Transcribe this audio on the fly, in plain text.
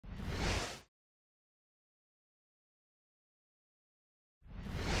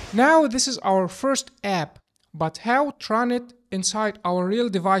Now this is our first app, but how to run it inside our real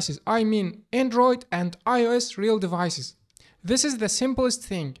devices? I mean Android and iOS real devices. This is the simplest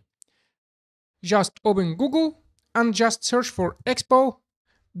thing. Just open Google and just search for Expo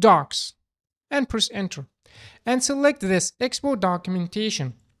Docs and press enter. And select this Expo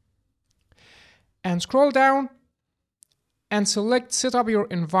documentation. And scroll down and select set up your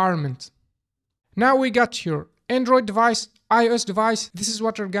environment. Now we got your Android device, iOS device. This is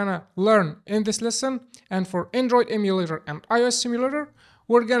what we're gonna learn in this lesson. And for Android emulator and iOS simulator,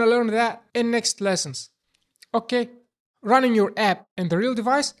 we're gonna learn that in next lessons. Okay, running your app in the real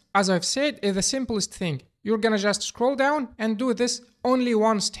device, as I've said, is the simplest thing. You're gonna just scroll down and do this only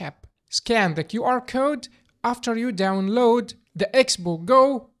one step. Scan the QR code after you download the Expo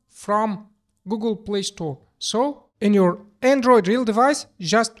Go from Google Play Store. So in your Android real device,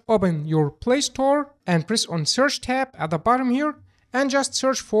 just open your Play Store and press on search tab at the bottom here and just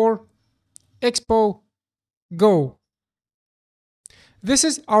search for Expo Go. This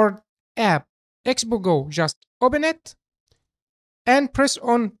is our app, Expo Go. Just open it and press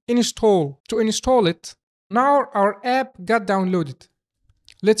on install to install it. Now our app got downloaded.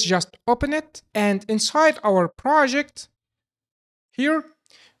 Let's just open it, and inside our project here,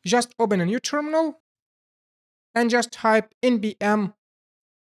 just open a new terminal and just type npm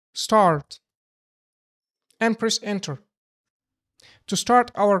start and press enter to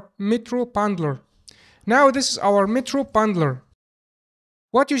start our Metro bundler. Now this is our Metro bundler.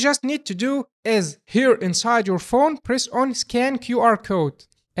 What you just need to do is here inside your phone, press on scan QR code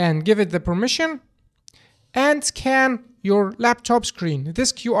and give it the permission and scan your laptop screen,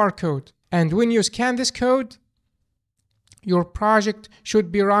 this QR code. And when you scan this code, your project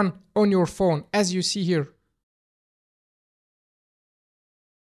should be run on your phone as you see here.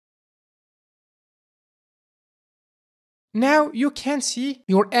 Now you can see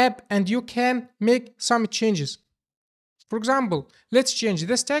your app and you can make some changes. For example, let's change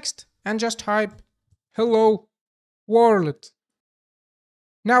this text and just type hello world.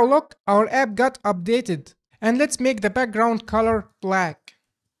 Now look, our app got updated, and let's make the background color black.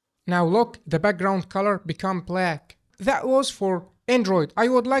 Now look, the background color become black. That was for Android. I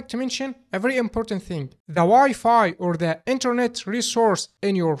would like to mention a very important thing. The Wi-Fi or the internet resource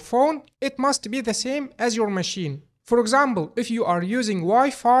in your phone, it must be the same as your machine. For example, if you are using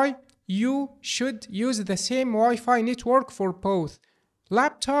Wi-Fi, you should use the same Wi-Fi network for both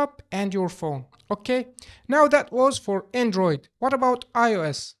laptop and your phone. Okay, now that was for Android. What about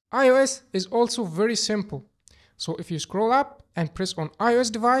iOS? iOS is also very simple. So if you scroll up and press on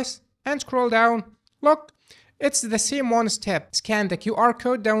iOS device and scroll down, look, it's the same one step. Scan the QR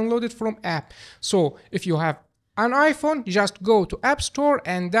code downloaded from app. So if you have an iPhone, just go to App Store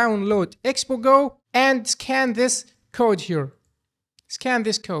and download Expo Go and scan this code here. Scan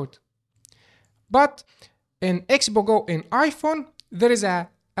this code. But in Expo Go in iPhone, there is a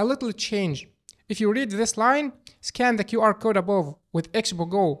little change. If you read this line, scan the QR code above with Expo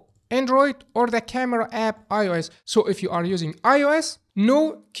Go Android or the camera app iOS. So if you are using iOS,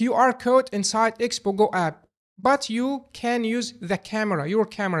 no QR code inside Expo Go app, but you can use the camera, your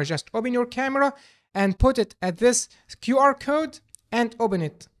camera. Just open your camera and put it at this QR code and open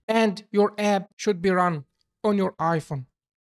it. And your app should be run on your iPhone.